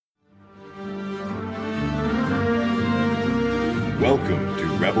Welcome to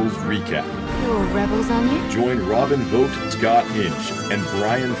Rebels Recap. You're Rebels on you? Join Robin Vogt, Scott Inch, and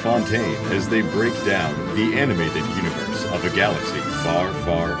Brian Fontaine as they break down the animated universe of a galaxy far,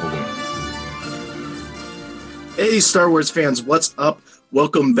 far away. Hey, Star Wars fans, what's up?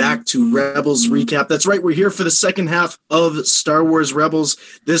 Welcome back to Rebels Recap. That's right, we're here for the second half of Star Wars Rebels.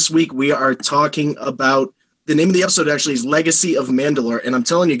 This week we are talking about, the name of the episode actually is Legacy of Mandalore, and I'm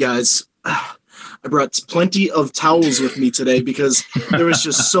telling you guys, I brought plenty of towels with me today because there was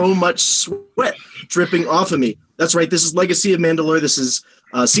just so much sweat dripping off of me. That's right, this is Legacy of Mandalore. This is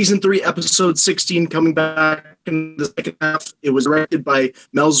Season 3, Episode 16, coming back in the second half. It was directed by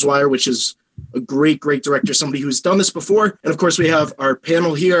Mel Zwire, which is a great director, somebody who's done this before. And of course, we have our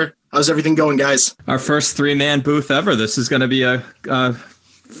panel here. How's everything going, guys? Our first three-man booth ever. This is going to be a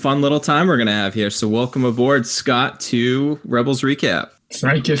fun little time we're going to have here. So welcome aboard, Scott, to Rebels Recap.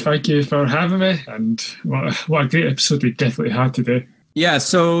 Thank you for having me. And what a great episode we definitely had today. Yeah,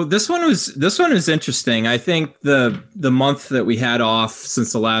 so this one was interesting. I think the month that we had off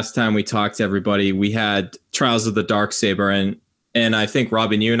since the last time we talked to everybody, we had Trials of the Darksaber, and I think,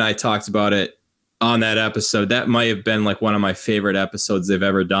 Robin, you and I talked about it on that episode. That might have been like one of my favorite episodes they've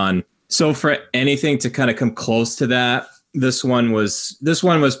ever done. So for anything to kind of come close to that, this one was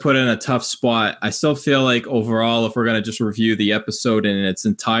put in a tough spot. I still feel like overall, if we're going to just review the episode in its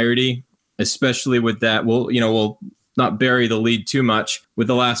entirety, especially with that, we'll not bury the lead too much. With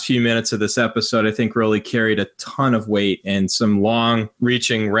the last few minutes of this episode, I think really carried a ton of weight and some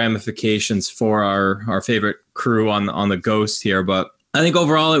long-reaching ramifications for our favorite crew on the Ghost here. But I think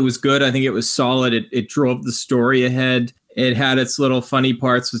overall it was good. I think it was solid. It drove the story ahead. It had its little funny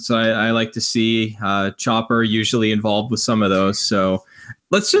parts, which I like to see. Chopper usually involved with some of those. So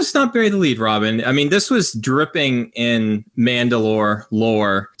let's just not bury the lead, Robin. I mean, this was dripping in Mandalore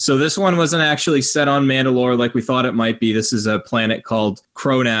lore. So this one wasn't actually set on Mandalore like we thought it might be. This is a planet called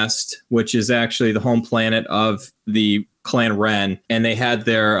Cronest, which is actually the home planet of the Clan Wren, and they had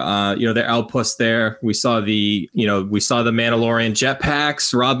their outpost there. We saw the Mandalorian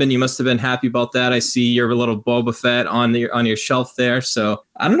jetpacks. Robin, you must have been happy about that. I see your little Boba Fett on your shelf there. So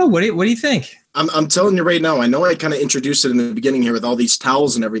I don't know. What do you think? I'm telling you right now, I know I kind of introduced it in the beginning here with all these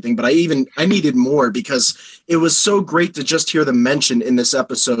towels and everything, but I needed more because it was so great to just hear them mention in this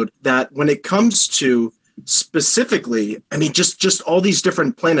episode that when it comes to specifically, I mean, just all these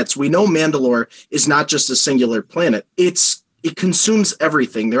different planets, we know Mandalore is not just a singular planet. It consumes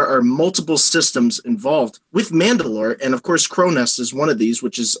everything. There are multiple systems involved with Mandalore, and of course, Cronest is one of these,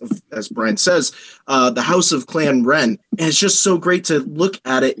 which is, as Brian says, the House of Clan Wren. And it's just so great to look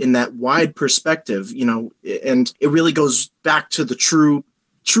at it in that wide perspective, and it really goes back to the true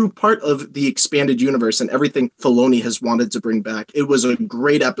part of the expanded universe and everything Filoni has wanted to bring back. It was a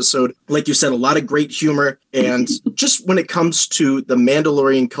great episode. Like you said, a lot of great humor. And just when it comes to the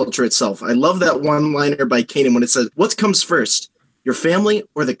Mandalorian culture itself, I love that one-liner by Kanan when it says, what comes first, your family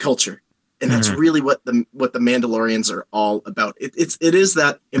or the culture? And that's really what the Mandalorians are all about. It is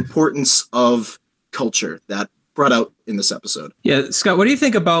that importance of culture that brought out in this episode. Yeah, Scott, what do you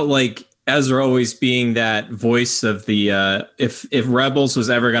think about Ezra always being that voice of the if Rebels was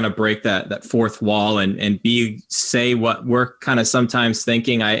ever going to break that fourth wall and say what we're kind of sometimes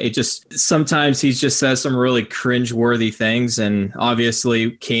thinking, sometimes he just says some really cringe-worthy things, and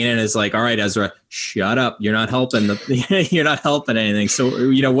obviously Kanan is like, all right, Ezra, shut up, you're not helping you're not helping anything.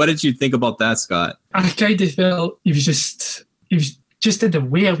 So what did you think about that, Scott? I kind of felt he was just in the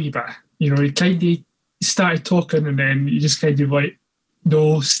way a wee bit. He kind of started talking, and then he just kind of like,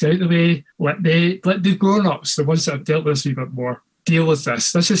 no, stay out the way. Let the grown-ups, the ones that have dealt with this a wee bit more, deal with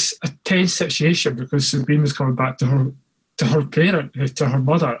this. This is a tense situation because Sabine was coming back to her parent, to her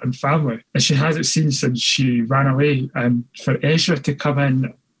mother and family, and she hasn't seen since she ran away. And for Ezra to come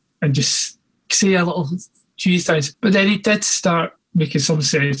in and just say a little few things, but then he did start making some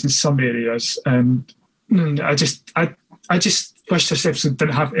sense in some areas, and I just wish this episode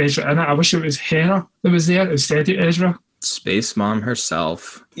didn't have Ezra in it. I wish it was Hera that was there instead of Ezra. Space Mom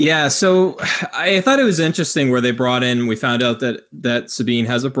herself. Yeah, so I thought it was interesting where they brought in, we found out that Sabine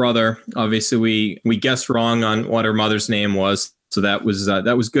has a brother. Obviously, we guessed wrong on what her mother's name was, so that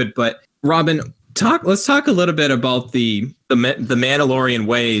was good. But Robin, let's talk a little bit about the Mandalorian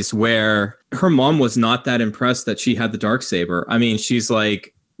ways, where her mom was not that impressed that she had the Darksaber. I mean, she's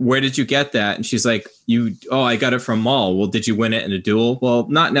like, where did you get that? And she's like, I got it from Maul. Well, did you win it in a duel? Well,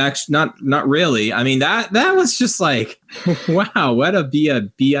 not really. I mean, that was just like, wow, what a bitch.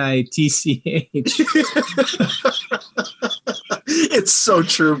 It's so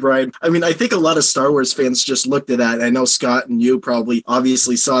true, Brian. I mean, I think a lot of Star Wars fans just looked at that. I know Scott and you probably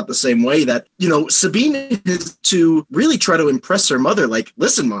obviously saw it the same way, that, Sabine is to really try to impress her mother. Like,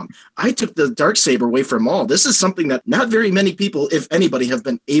 listen, Mom, I took the Darksaber away from Maul. This is something that not very many people, if anybody, have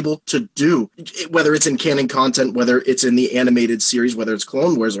been able to do, whether it's in canon content, whether it's in the animated series, whether it's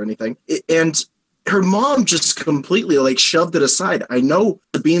Clone Wars or anything. And her mom just completely shoved it aside. I know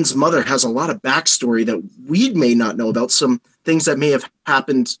Sabine's mother has a lot of backstory that we may not know about, some things that may have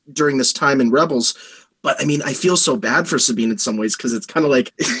happened during this time in Rebels. But I mean, I feel so bad for Sabine in some ways, because it's kind of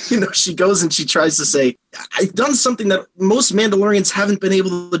like, she goes and she tries to say, I've done something that most Mandalorians haven't been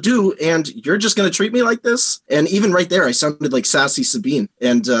able to do, and you're just going to treat me like this? And even right there, I sounded like sassy Sabine.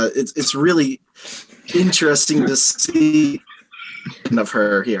 And it's really interesting to see of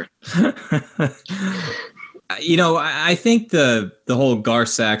her here. I think the whole Gar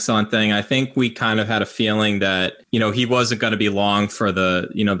Saxon thing, I think we kind of had a feeling that, he wasn't going to be long for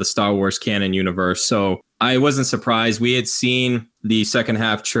the Star Wars canon universe. So I wasn't surprised. We had seen the second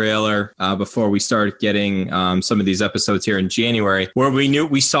half trailer before we started getting some of these episodes here in January, where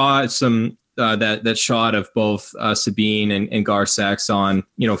we saw some that shot of both Sabine and Gar Saxon,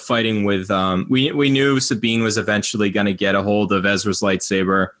 fighting with. We knew Sabine was eventually going to get a hold of Ezra's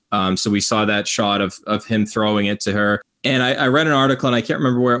lightsaber, so we saw that shot of him throwing it to her. And I read an article, and I can't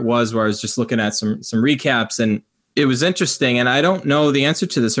remember where it was, where I was just looking at some recaps, and it was interesting. And I don't know the answer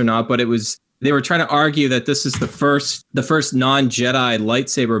to this or not, but they were trying to argue that this is the first non-Jedi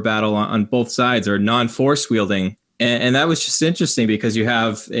lightsaber battle on both sides, or non-force wielding, and that was just interesting because you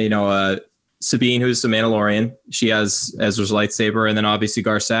have Sabine, who's the Mandalorian, she has Ezra's lightsaber, and then obviously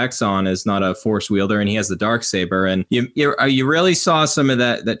Gar Saxon is not a force wielder, and he has the Darksaber. And you really saw some of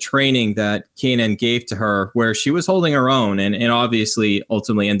that training that Kanan gave to her, where she was holding her own, and obviously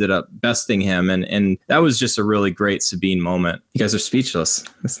ultimately ended up besting him, and that was just a really great Sabine moment. You guys are speechless.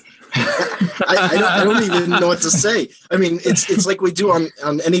 I don't even know what to say. I mean, it's like we do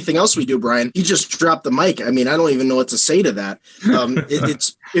on anything else we do, Brian. You just drop the mic. I mean, I don't even know what to say to that.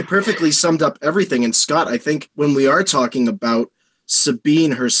 It perfectly summed up everything. And Scott, I think when we are talking about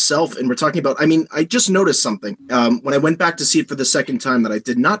Sabine herself, and we're talking about, I just noticed something when I went back to see it for the second time that I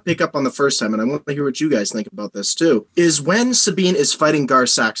did not pick up on the first time, and I want to hear what you guys think about this too, is when Sabine is fighting Gar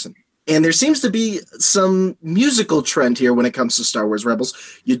Saxon. And there seems to be some musical trend here when it comes to Star Wars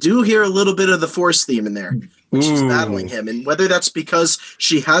Rebels. You do hear a little bit of the Force theme in there when she's battling him. And whether that's because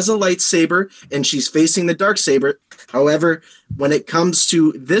she has a lightsaber and she's facing the Darksaber. However, when it comes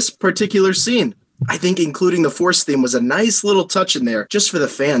to this particular scene, I think including the Force theme was a nice little touch in there just for the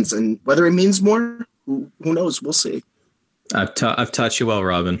fans. And whether it means more, who knows? We'll see. I've taught you well,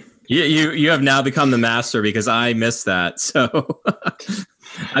 Robin. You have now become the master because I missed that. So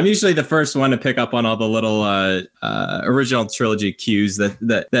I'm usually the first one to pick up on all the little original trilogy cues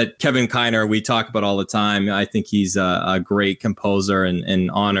that Kevin Kiner, we talk about all the time. I think he's a great composer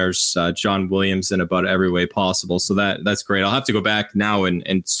and honors John Williams in about every way possible. So that's great. I'll have to go back now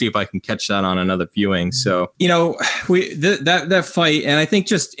and see if I can catch that on another viewing. So, that fight, and I think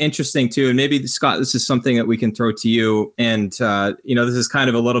just interesting too, and maybe Scott, this is something that we can throw to you. And, this is kind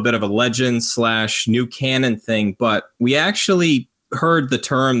of a little bit of a legend / new canon thing, but we actually heard the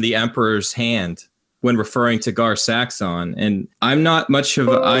term the Emperor's Hand when referring to Gar Saxon, and I'm not much of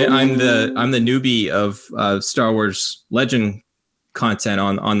I'm the newbie of Star Wars legend content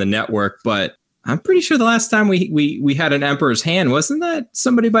on the network, but I'm pretty sure the last time we had an Emperor's Hand, wasn't that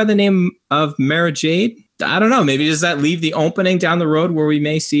somebody by the name of Mara Jade? I don't know. Maybe does that leave the opening down the road where we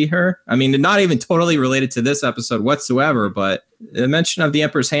may see her? I mean, not even totally related to this episode whatsoever, but the mention of the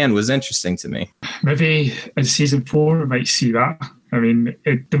Emperor's Hand was interesting to me. Maybe in season 4 we might see that. I mean,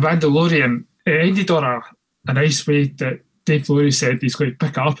 The Mandalorian, it ended on a nice way that Dave Filoni said he's going to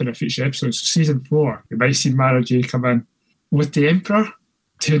pick it up in a future episode. So season 4, we might see Mara Jade come in. With the Emperor,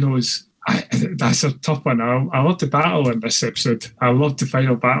 who knows? That's a tough one. I love the battle in this episode. I love the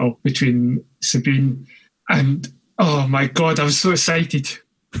final battle between Sabine and, oh my God, I was so excited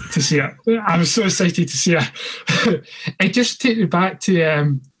to see it. I was so excited to see it. It just took me back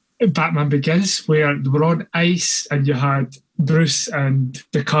to Batman Begins, where they were on ice and you had Bruce and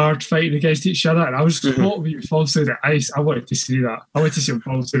Picard fighting against each other, and I was hoping he would fall through the ice. I wanted to see that. I wanted to see him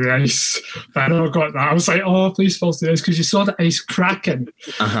fall through the ice, but I never got that. I was like, oh, please fall through the ice, because you saw the ice cracking.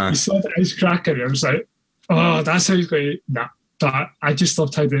 You saw the ice cracking. I was like, oh, that's how he's going to... Nah. But I just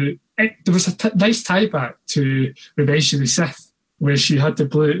loved how there was a nice tie back to Revenge of the Sith, where she had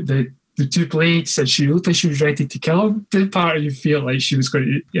the two blades and she looked like she was ready to kill him. Did part of you feel like she was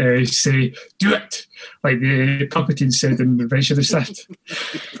going to say, do it, like the Palpatine said in Revenge of the Sith?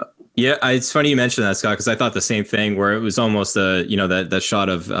 Yeah, it's funny you mentioned that, Scott, because I thought the same thing, where it was almost that shot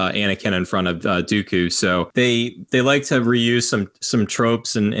of Anakin in front of Dooku. So they like to reuse some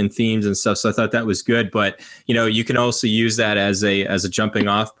tropes and themes and stuff. So I thought that was good. But you can also use that as a jumping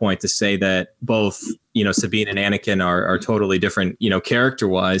off point to say that both Sabine and Anakin are totally different character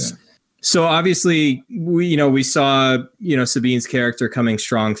wise. Yeah. So obviously we saw Sabine's character coming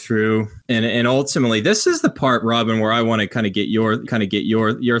strong through, and ultimately this is the part, Robin, where I want to kind of get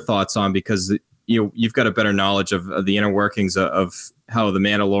your thoughts on, because you've got a better knowledge of the inner workings of how the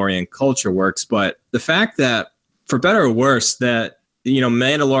Mandalorian culture works. But the fact that, for better or worse, that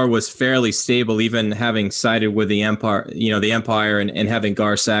Mandalore was fairly stable, even having sided with the Empire, and having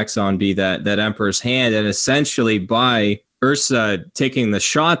Gar Saxon be that Emperor's hand, and essentially by Ursa taking the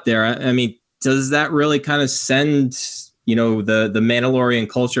shot there. I mean, does that really kind of send the Mandalorian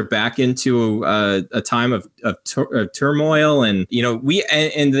culture back into a time of turmoil? And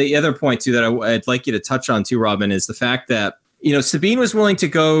and the other point too that I'd like you to touch on too, Robin, is the fact that Sabine was willing to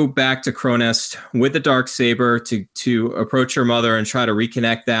go back to Cronest with the Darksaber to approach her mother and try to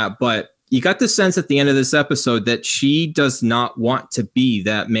reconnect that, but you got the sense at the end of this episode that she does not want to be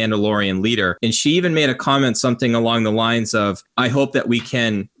that Mandalorian leader. And she even made a comment, something along the lines of, I hope that we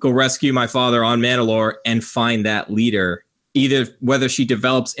can go rescue my father on Mandalore and find that leader. Either whether she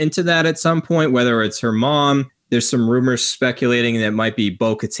develops into that at some point, whether it's her mom. There's some rumors speculating that it might be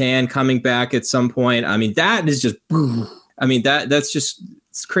Bo-Katan coming back at some point. I mean, that is just, that's just,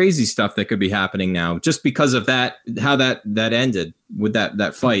 it's crazy stuff that could be happening now just because of that, how that ended with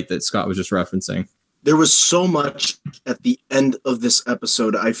that fight that Scott was just referencing. There was so much at the end of this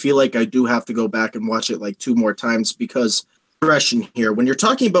episode. I feel like I do have to go back and watch it like 2 more times, because progression here, when you're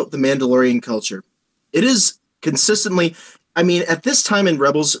talking about the Mandalorian culture, it is consistently, at this time in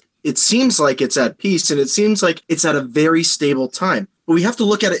Rebels, it seems like it's at peace, and it seems like it's at a very stable time. But we have to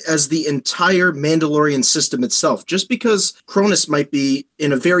look at it as the entire Mandalorian system itself. Just because Cronus might be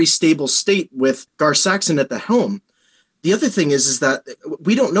in a very stable state with Gar Saxon at the helm, the other thing is that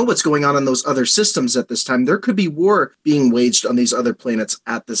we don't know what's going on in those other systems at this time. There could be war being waged on these other planets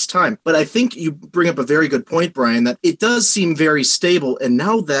at this time. But I think you bring up a very good point, Brian, that it does seem very stable. And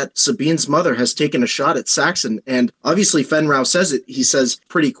now that Sabine's mother has taken a shot at Saxon, and obviously Fen Rao says it, he says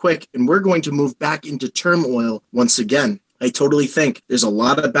pretty quick, and we're going to move back into turmoil once again. I totally think there's a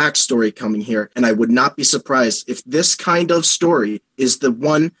lot of backstory coming here, and I would not be surprised if this kind of story is the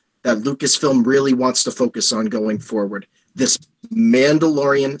one that Lucasfilm really wants to focus on going forward. This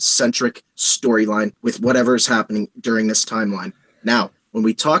Mandalorian-centric storyline with whatever is happening during this timeline. Now, when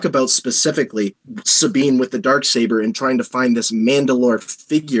we talk about specifically Sabine with the Darksaber and trying to find this Mandalore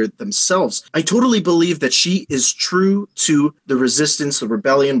figure themselves, I totally believe that she is true to the resistance, the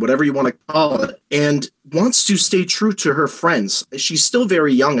rebellion, whatever you want to call it, and wants to stay true to her friends. She's still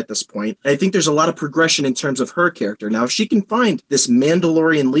very young at this point. I think there's a lot of progression in terms of her character. Now, if she can find this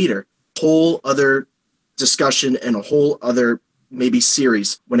Mandalorian leader, whole other discussion and a whole other maybe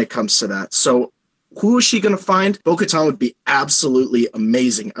series when it comes to that. So who is she going to find? Bo-Katan would be absolutely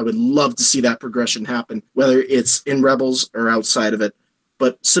amazing. I would love to see that progression happen, whether it's in Rebels or outside of it.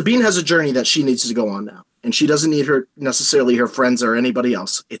 But Sabine has a journey that she needs to go on now. And she doesn't need necessarily her friends or anybody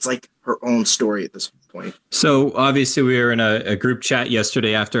else. It's like her own story at this point. So obviously we were in a group chat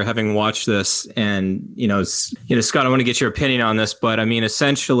yesterday after having watched this, and Scott, I want to get your opinion on this, but I mean,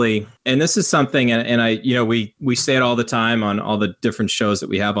 essentially, and this is something, and I, we say it all the time on all the different shows that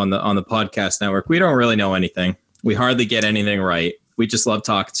we have on the podcast network. We don't really know anything. We hardly get anything right. We just love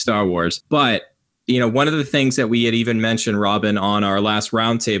talking Star Wars, but one of the things that we had even mentioned, Robin, on our last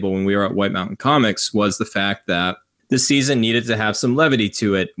roundtable when we were at White Mountain Comics was the fact that the season needed to have some levity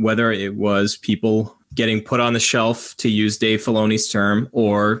to it, whether it was people getting put on the shelf, to use Dave Filoni's term,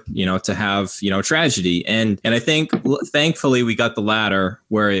 or, to have, tragedy. And I think, thankfully, we got the latter,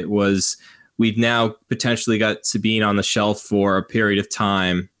 where it was, we've now potentially got Sabine on the shelf for a period of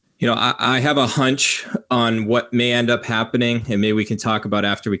time. I have a hunch on what may end up happening, and maybe we can talk about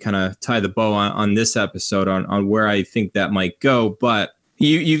after we kind of tie the bow on this episode on where I think that might go. But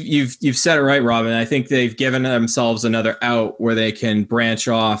you've said it right, Robin. I think they've given themselves another out where they can branch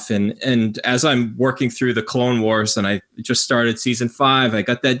off. And as I'm working through the Clone Wars, and I just started season 5, I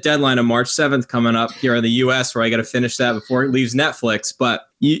got that deadline of March 7th coming up here in the US where I got to finish that before it leaves Netflix. But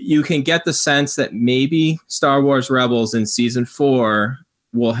you can get the sense that maybe Star Wars Rebels in season 4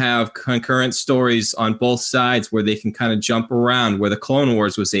 will have concurrent stories on both sides where they can kind of jump around, where the Clone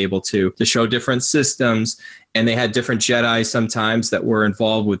Wars was able to show different systems, and they had different Jedi sometimes that were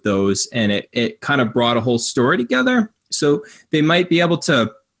involved with those, and it kind of brought a whole story together. So they might be able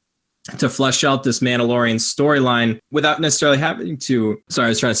to to flesh out this Mandalorian storyline without necessarily having to. Sorry, I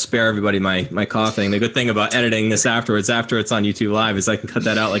was trying to spare everybody my coughing. The good thing about editing this afterwards, after it's on YouTube Live, is I can cut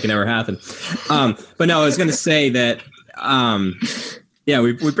that out like it never happened. But no, I was going to say that.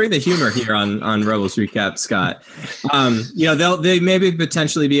 We bring the humor here on Rebels Recap, Scott. They maybe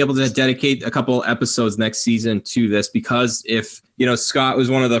potentially be able to dedicate a couple episodes next season to this, because if Scott was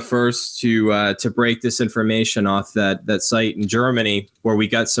one of the first to break this information off that site in Germany where we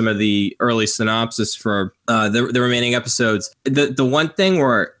got some of the early synopsis for the remaining episodes. The one thing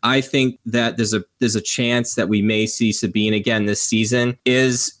where I think that there's a chance that we may see Sabine again this season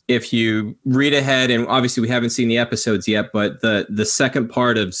is if you read ahead, and obviously we haven't seen the episodes yet, but the second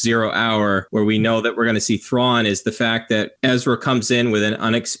part of 0 Hour where we know that we're going to see Thrawn is the fact that Ezra comes in with an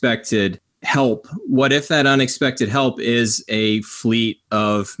unexpected help. What if that unexpected help is a fleet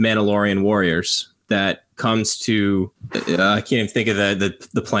of Mandalorian warriors that comes to I can't even think of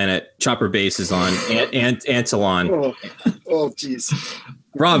the planet Chopper Base is on, Antolon. Oh jeez.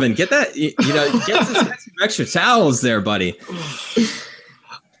 Robin, get that, get some extra towels there, buddy.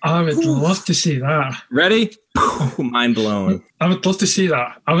 I would love to see that. Ready? Mind blown. I would love to see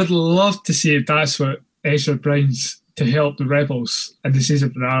that. I would love to see if that's what Ezra brings to help the Rebels in the season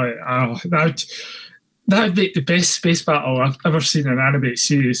finale. Oh, that would be the best space battle I've ever seen in an animated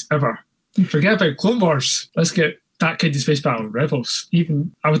series ever. Forget about Clone Wars. Let's get that kind of space battle in Rebels.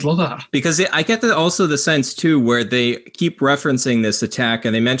 Even I would love that. Because I get also the sense too where they keep referencing this attack,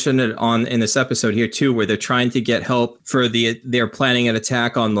 and they mentioned it in this episode here too, where they're trying to get help for they're planning an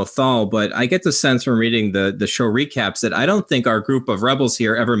attack on Lothal. But I get the sense from reading the show recaps that I don't think our group of rebels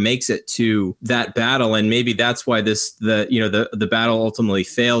here ever makes it to that battle, and maybe that's why the battle ultimately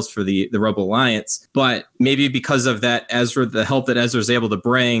fails for the Rebel Alliance. But maybe because of that the help that Ezra's able to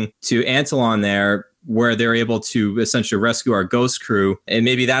bring to Antolon there, where they're able to essentially rescue our ghost crew, and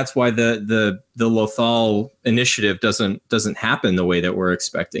maybe that's why the Lothal initiative doesn't happen the way that we're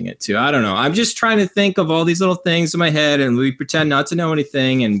expecting it to. I don't know. I'm just trying to think of all these little things in my head, and we pretend not to know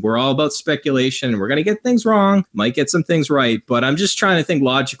anything, and we're all about speculation, and we're gonna get things wrong, might get some things right, but I'm just trying to think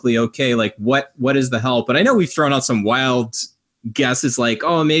logically. Okay, like what is the help? But I know we've thrown out some wild guesses, like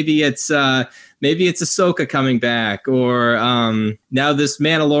maybe it's Ahsoka coming back, or now this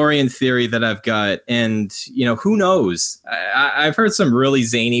Mandalorian theory that I've got, and who knows? I've heard some really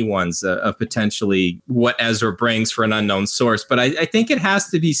zany ones of potentially what Ezra brings for an unknown source, but I think it has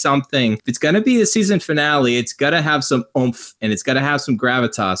to be something. If it's going to be the season finale, it's got to have some oomph, and it's got to have some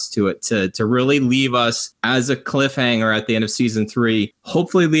gravitas to it to really leave us as a cliffhanger at the end of season 3,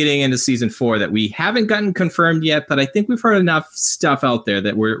 hopefully leading into season 4 that we haven't gotten confirmed yet, but I think we've heard enough stuff out there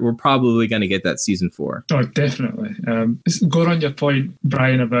that we're probably going to get that season 4. Oh, definitely. Going on your point,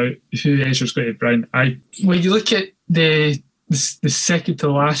 Brian, about who Ezra's going to bring, when you look at the second to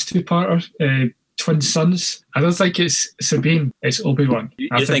last two-parter, Twin Sons, I don't think it's Sabine, it's Obi-Wan.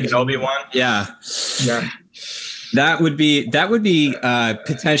 You think it's Obi-Wan? Yeah. That would be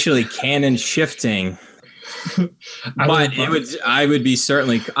potentially canon shifting. But I would be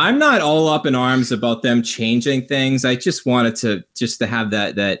certainly. I'm not all up in arms about them changing things. I just wanted to have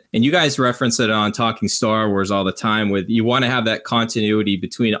that, and you guys reference it on Talking Star Wars all the time. With you want to have that continuity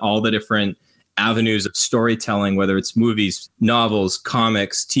between all the different avenues of storytelling, whether it's movies, novels,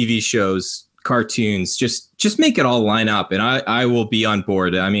 comics, TV shows, cartoons. Just make it all line up, and I will be on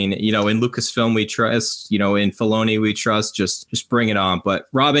board. I mean, in Lucasfilm we trust, in Filoni we trust. Just bring it on. But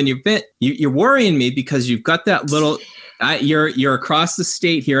Robin, you're worrying me because you've got that little. You're across the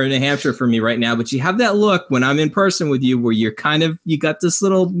state here in New Hampshire from me right now, but you have that look when I'm in person with you where you got this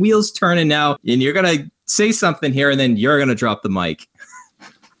little wheels turning now, and you're gonna say something here, and then you're gonna drop the mic.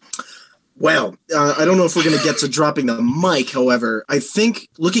 Well, I don't know if we're going to get to dropping the mic. However, I think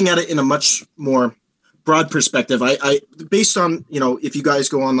looking at it in a much more broad perspective, I based on, if you guys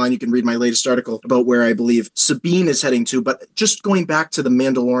go online, you can read my latest article about where I believe Sabine is heading to. But just going back to the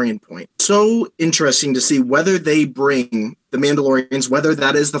Mandalorian point, so interesting to see whether they bring the Mandalorians, whether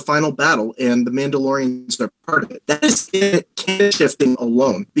that is the final battle and the Mandalorians are part of it. That is canon shifting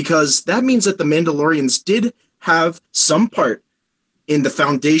alone, because that means that the Mandalorians did have some part in the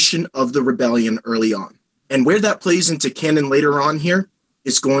foundation of the rebellion early on. And where that plays into canon later on here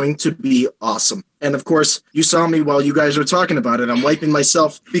is going to be awesome. And of course, you saw me while you guys were talking about it. I'm wiping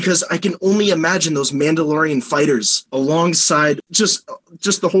myself because I can only imagine those Mandalorian fighters alongside just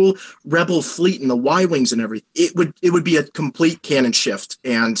the whole rebel fleet and the Y-Wings and everything. It would be a complete canon shift.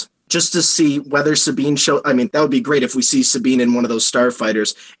 And just to see whether Sabine I mean, that would be great if we see Sabine in one of those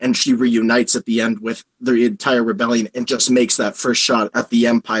starfighters and she reunites at the end with the entire rebellion and just makes that first shot at the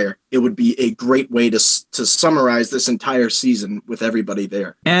Empire. It would be a great way to summarize this entire season with everybody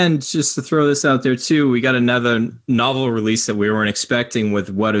there. And just to throw this out there too, we got another novel release that we weren't expecting with,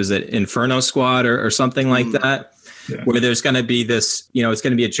 what is it, Inferno Squad or something like that. Yeah. Where there's going to be this, it's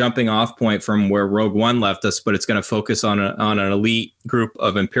going to be a jumping off point from where Rogue One left us, but it's going to focus on an elite group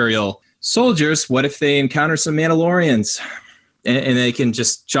of Imperial soldiers. What if they encounter some Mandalorians and they can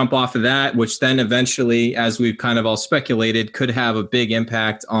just jump off of that, which then eventually, as we've kind of all speculated, could have a big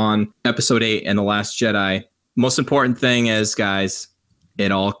impact on Episode 8 and The Last Jedi. Most important thing is, guys,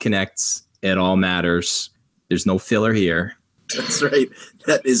 it all connects. It all matters. There's no filler here. That's right.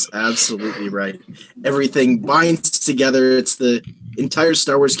 That is absolutely right. Everything binds together. It's the entire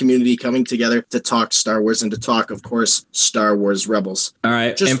Star Wars community coming together to talk Star Wars and to talk, of course, Star Wars Rebels. All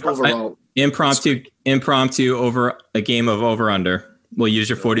right. Just overall. Impromptu over a game of over-under. We'll use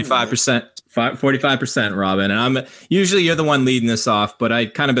your 45%, Robin. And usually you're the one leading this off, but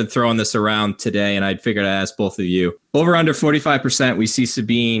I'd kind of been throwing this around today, and I'd figured I'd ask both of you. Over under 45%, we see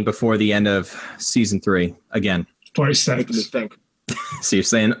Sabine before the end of season 3 again. 46. Making me think. So you're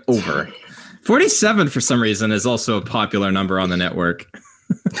saying over. 47 for some reason is also a popular number on the network.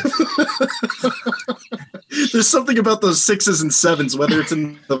 There's something about those 6s and 7s, whether it's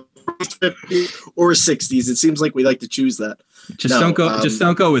in the 50 or 60s. It seems like we like to choose that.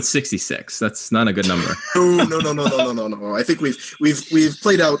 Don't go with 66. That's not a good number. No. I think we've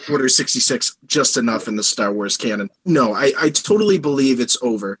played out Order 66 just enough in the Star Wars canon. No, I totally believe it's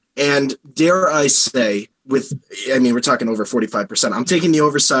over. And dare I say, we're talking over 45%. I'm taking the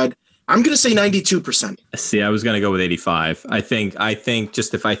overside. I'm going to say 92%. See, I was going to go with 85. I think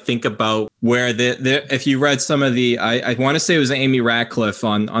just if I think about where if you read some of I want to say it was Amy Ratcliffe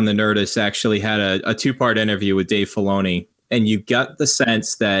on the Nerdist actually had a 2-part interview with Dave Filoni, and you got the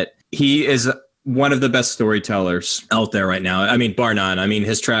sense that he is one of the best storytellers out there right now. I mean, bar none. I mean,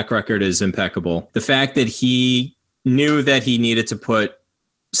 his track record is impeccable. The fact that he knew that he needed to put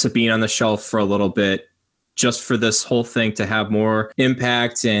Sabine on the shelf for a little bit, just for this whole thing to have more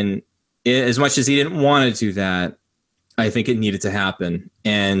impact, and as much as he didn't want to do that, I think it needed to happen.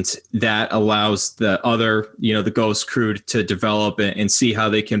 And that allows the other, the Ghost crew to develop and see how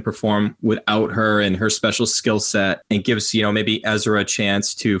they can perform without her and her special skill set, and gives, maybe Ezra a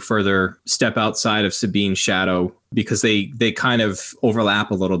chance to further step outside of Sabine's shadow, because they kind of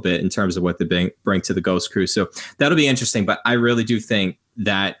overlap a little bit in terms of what they bring to the Ghost crew. So that'll be interesting. But I really do think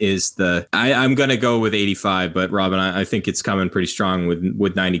that is I'm going to go with 85, but Robin, I think it's coming pretty strong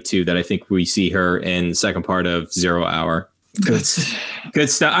with 92, that I think we see her in the second part of 0 Hour. Good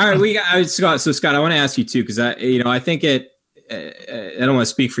stuff. All right. Scott, I want to ask you too, because I think I don't want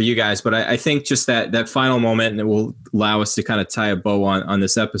to speak for you guys, but I think just that final moment, and it will allow us to kind of tie a bow on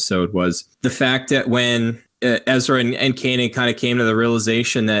this episode, was the fact that when Ezra and Kanan kind of came to the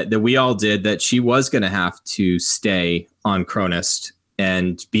realization that we all did, that she was going to have to stay on Cronus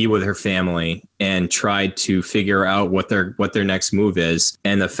and be with her family and tried to figure out what their next move is.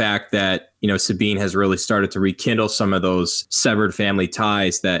 And the fact that, Sabine has really started to rekindle some of those severed family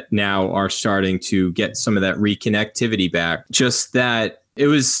ties that now are starting to get some of that reconnectivity back. Just that it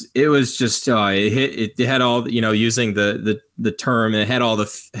was just, it had all, using the term, it had all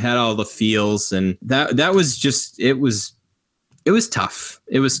the feels, and that was just, it was tough.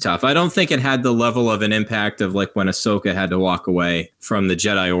 It was tough. I don't think it had the level of an impact of like when Ahsoka had to walk away from the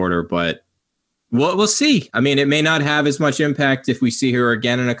Jedi Order, but we'll see. I mean, it may not have as much impact if we see her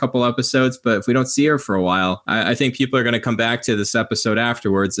again in a couple episodes, but if we don't see her for a while, I think people are going to come back to this episode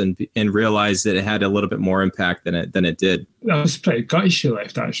afterwards and realize that it had a little bit more impact than it did. I was pretty gutted she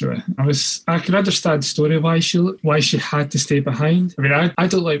left, actually. I could understand the story why she had to stay behind. I mean, I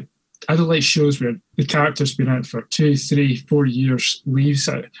don't like shows where the character's been out for 2, 3, 4 years, leaves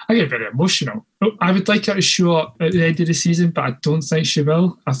out. I get very emotional. I would like her to show up at the end of the season, but I don't think she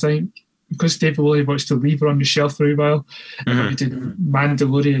will. I think because David Filoni wants to leave her on the shelf for a while, and we did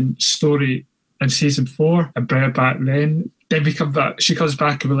Mandalorian story in season 4 and bring her back then we come back, she comes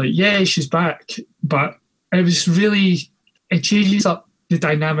back and we're like, yeah, she's back. But it changes up the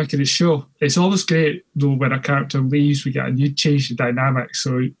dynamic of the show. It's always great though when a character leaves, we get a new change the dynamic.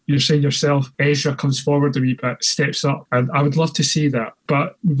 So you're saying yourself, Ezra comes forward a wee bit, steps up, and I would love to see that.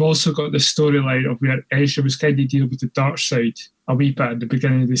 But we've also got the storyline of where Ezra was kind of dealing with the dark side a wee bit at the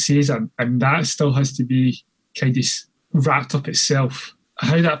beginning of the season, and that still has to be kind of wrapped up itself.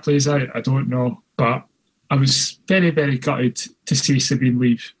 How that plays out, I don't know, but I was very, very gutted to see Sabine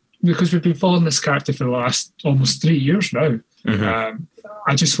leave, because we've been following this character for the last almost 3 years now.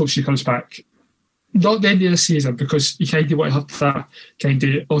 I just hope she comes back. Not the end of the season, because you kind of want to have that kind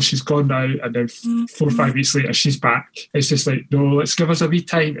of, oh, she's gone now, and then 4 or 5 weeks later, she's back. It's just like, no, let's give us a wee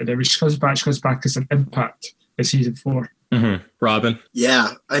time, and then when she comes back as an impact in season 4. Robin? Yeah,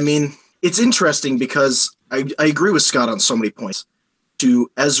 I mean, it's interesting because I agree with Scott on so many points to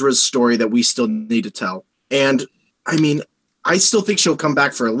Ezra's story that we still need to tell. And, I mean, I still think she'll come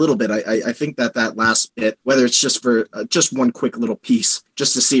back for a little bit. I think that last bit, whether it's just for just one quick little piece,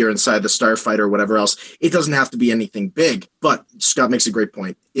 just to see her inside the Starfighter or whatever else, it doesn't have to be anything big. But Scott makes a great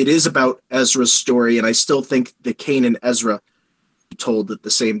point. It is about Ezra's story, and I still think the Kane and Ezra told at the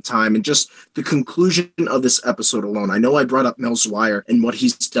same time. And just the conclusion of this episode alone, I know I brought up Mel Zwire and what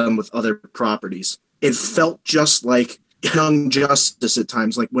he's done with other properties. It felt just like Young Justice at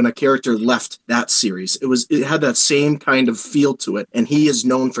times, like when a character left that series. It had that same kind of feel to it, and he is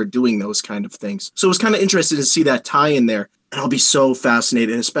known for doing those kind of things. So it was kind of interesting to see that tie in there. And I'll be so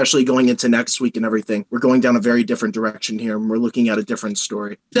fascinated, especially going into next week and everything. We're going down a very different direction here, and we're looking at a different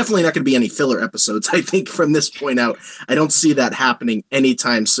story. Definitely not going to be any filler episodes, I think, from this point out. I don't see that happening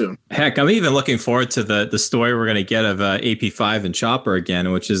anytime soon. Heck, I'm even looking forward to the story we're going to get of AP5 and Chopper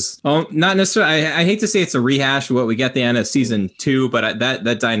again, which is not necessarily, I hate to say it's a rehash of what we get at the end of season 2, but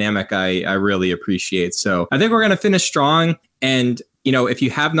that dynamic I really appreciate. So I think we're going to finish strong. And, you know, if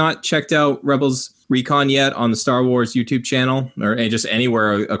you have not checked out Rebels Recon yet on the Star Wars YouTube channel or just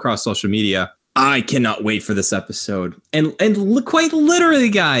anywhere across social media, I cannot wait for this episode. And quite literally,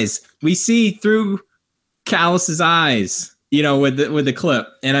 guys, we see through Callus's eyes, you know, with the clip.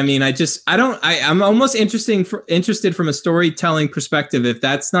 And I mean, I'm almost interested from a storytelling perspective if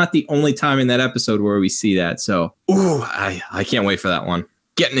that's not the only time in that episode where we see that. So, I can't wait for that one.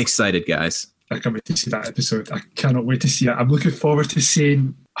 Getting excited, guys. I can't wait to see that episode. I cannot wait to see it. I'm looking forward to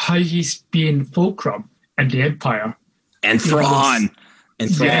seeing how he's being Fulcrum in the Empire. And Thrawn.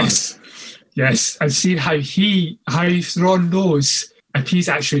 Yes. And seeing how Thrawn knows if he's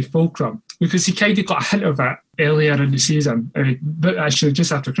actually Fulcrum. Because he kind of got a hint of it earlier in the season. But actually,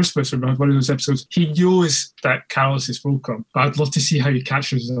 just after Christmas, in one of those episodes, he knows that Callus is Fulcrum. But I'd love to see how he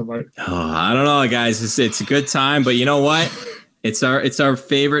catches him out. Oh, I don't know, guys. It's a good time, but you know what? It's our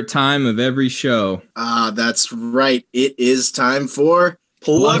favorite time of every show. That's right. It is time for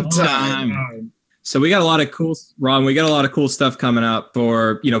plug time. So we got a lot of cool, Ron. We got a lot of cool stuff coming up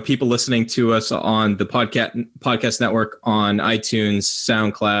for, you know, people listening to us on the podcast network on iTunes,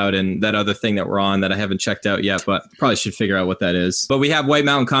 SoundCloud, and that other thing that we're on that I haven't checked out yet, but probably should figure out what that is. But we have White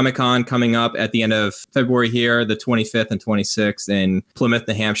Mountain Comic Con coming up at the end of February here, the 25th and 26th in Plymouth,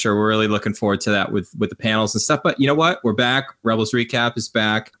 New Hampshire. We're really looking forward to that with the panels and stuff. But you know what? We're back. Rebels Recap is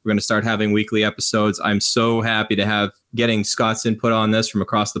back. We're going to start having weekly episodes. I'm so happy to have getting Scott's input on this from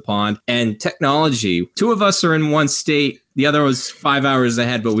across the pond. And technology, 2 of us are in one state, the other was 5 hours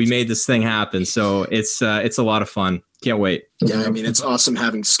ahead, but we made this thing happen. So it's a lot of fun. Can't wait. Yeah, I mean, it's awesome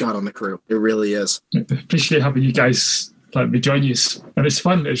having Scott on the crew. It really is. Appreciate having you guys let me join you, and it's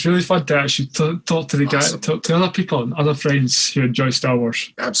fun. It's really fun to actually talk to the guys, talk to other people and other friends who enjoy Star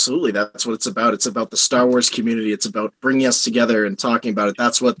Wars. Absolutely, that's what it's about. It's about the Star Wars community. It's about bringing us together and talking about it.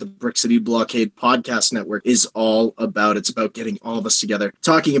 That's what the Brick City Blockade Podcast Network is all about. It's about getting all of us together,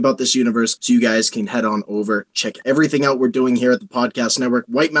 talking about this universe, so you guys can head on over, check everything out we're doing here at the Podcast Network.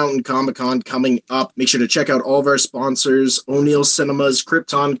 White Mountain Comic Con coming up. Make sure to check out all of our sponsors: O'Neill Cinemas,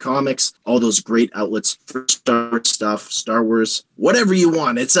 Krypton Comics, all those great outlets for Star Wars stuff. Star Wars, whatever you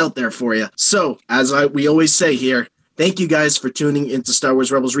want, it's out there for you. So, as we always say here, thank you guys for tuning into Star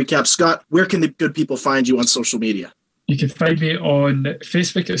Wars Rebels Recap. Scott, where can the good people find you on social media? You can find me on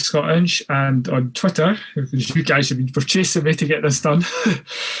Facebook at Scott Inch and on Twitter, because you guys have been purchasing me to get this done,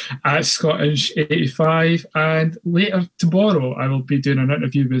 at Scott Inch85. And later tomorrow, I will be doing an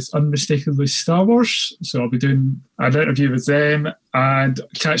interview with Unmistakably Star Wars. So I'll be doing an interview with them and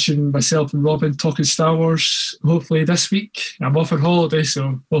catching myself and Robin talking Star Wars hopefully this week. I'm off on holiday,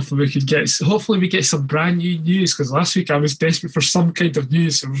 so hopefully we get some brand new news, because last week I was desperate for some kind of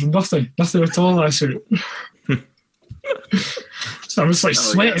news. There was nothing at all last week. So I was like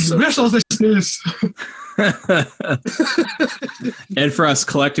sweating. Yeah, where's all this news? And for us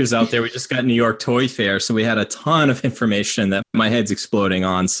collectors out there, we just got New York Toy Fair, so we had a ton of information that my head's exploding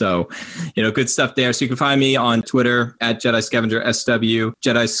on. So, you know, good stuff there. So you can find me on Twitter at Jedi Scavenger SW,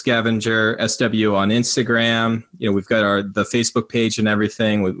 Jedi Scavenger SW on Instagram. You know, we've got the Facebook page and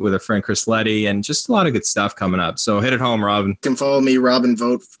everything with our friend Chris Letty, and just a lot of good stuff coming up. So hit it home, Robin. You can follow me, Robin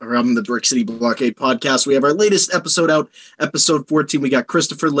Vogt, Robin the Brick City Blockade Podcast. We have our latest episode out, episode 14. We got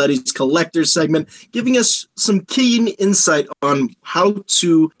Christopher Letty's Collector segment, giving us us some keen insight on how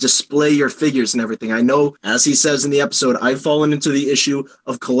to display your figures and everything. I know, as he says in the episode, I've fallen into the issue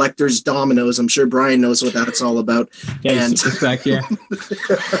of collector's dominoes. I'm sure Brian knows what that's all about. Yeah, and back here.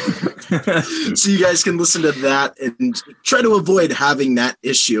 So you guys can listen to that and try to avoid having that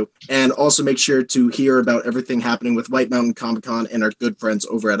issue. And also make sure to hear about everything happening with White Mountain Comic Con and our good friends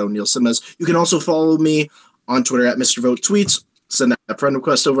over at O'Neill Cinemas. You can also follow me on Twitter at Mr. Vote Tweets. Send that friend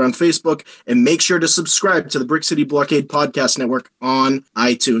request over on Facebook, and make sure to subscribe to the Brick City Blockade Podcast Network on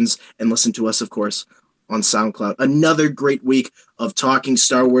iTunes, and listen to us, of course, on SoundCloud. Another great week of talking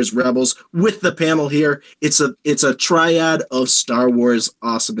Star Wars Rebels with the panel here. It's a triad of Star Wars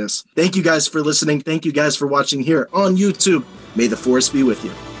awesomeness. Thank you guys for listening. Thank you guys for watching here on YouTube. May the Force be with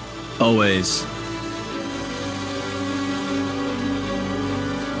you. Always.